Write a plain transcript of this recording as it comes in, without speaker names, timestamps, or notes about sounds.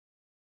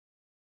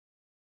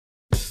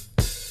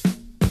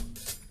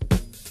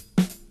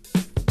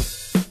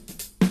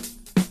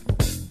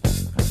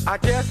I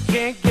just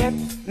can't get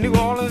New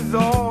Orleans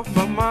off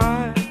my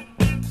mind.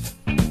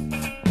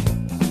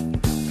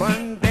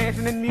 Fun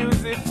dancing and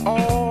music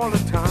all the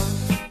time.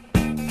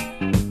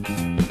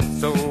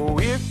 So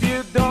if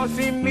you don't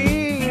see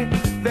me,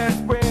 that's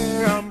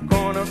where I'm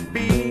gonna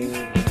be.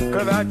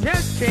 'Cause I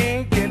just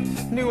can't get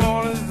New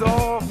Orleans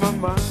off my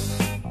mind.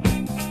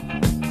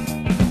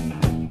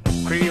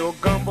 Creole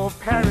gumbo,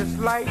 Paris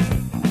lights,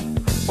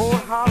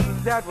 old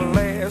houses that will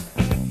last.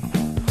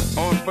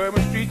 On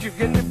Bourbon Street you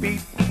get the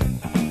beat,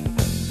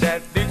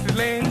 that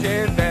Dixieland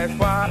jazz. That's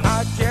why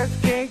I just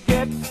can't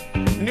get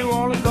New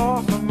Orleans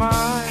off my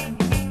mind.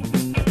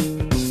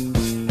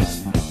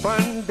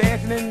 Fun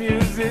dancing and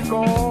music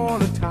all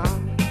the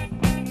time.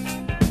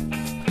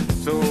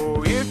 So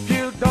if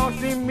you don't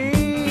see me,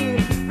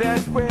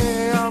 that's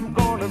where I'm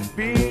gonna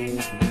be.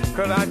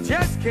 'Cause I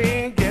just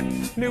can't get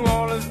New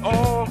Orleans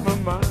off my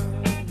mind.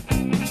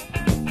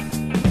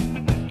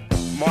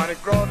 Mardi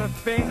Gras, the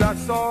things I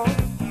saw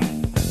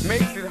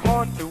makes it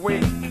hard to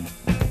wait.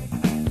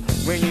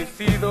 When you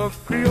see those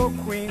Creole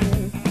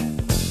queens,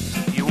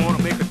 you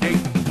wanna make a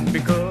date.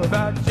 Because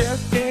I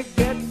just can't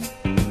get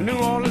New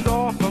Orleans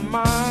off my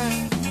mind.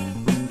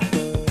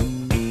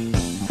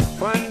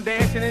 Fun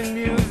dancing and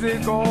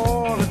music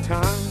all the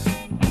time.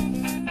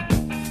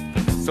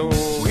 So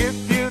if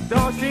you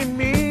don't see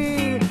me,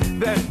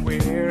 that's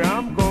where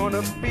I'm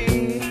gonna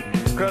be.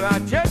 'Cause I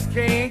just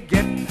can't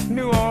get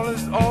New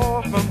Orleans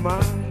off my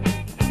mind.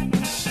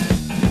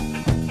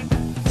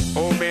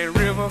 Old Man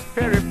River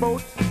ferry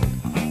boats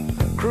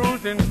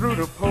cruising through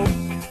the port.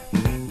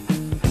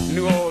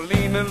 New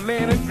Orleans, a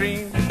land of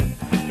dreams,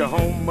 the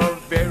home of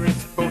various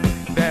sports.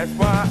 That's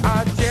why I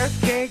just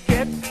can't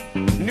get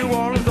New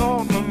Orleans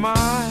off my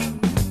mind.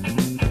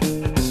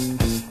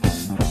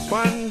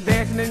 Fun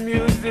dancing and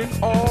music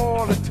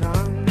all the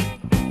time.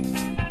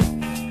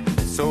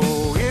 So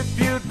if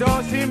you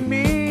don't see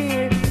me,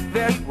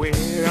 that's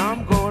where I'm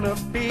gonna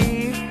be.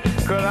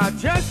 'Cause I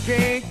just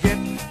can't get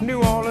New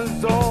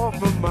Orleans off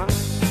my mind.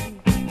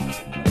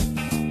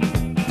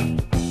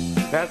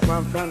 That's what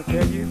I'm trying to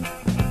tell you.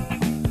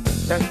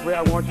 That's where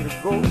I want you to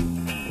go.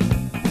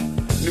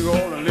 New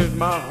Orleans is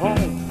my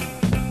home,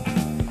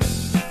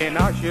 and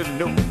I should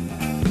know.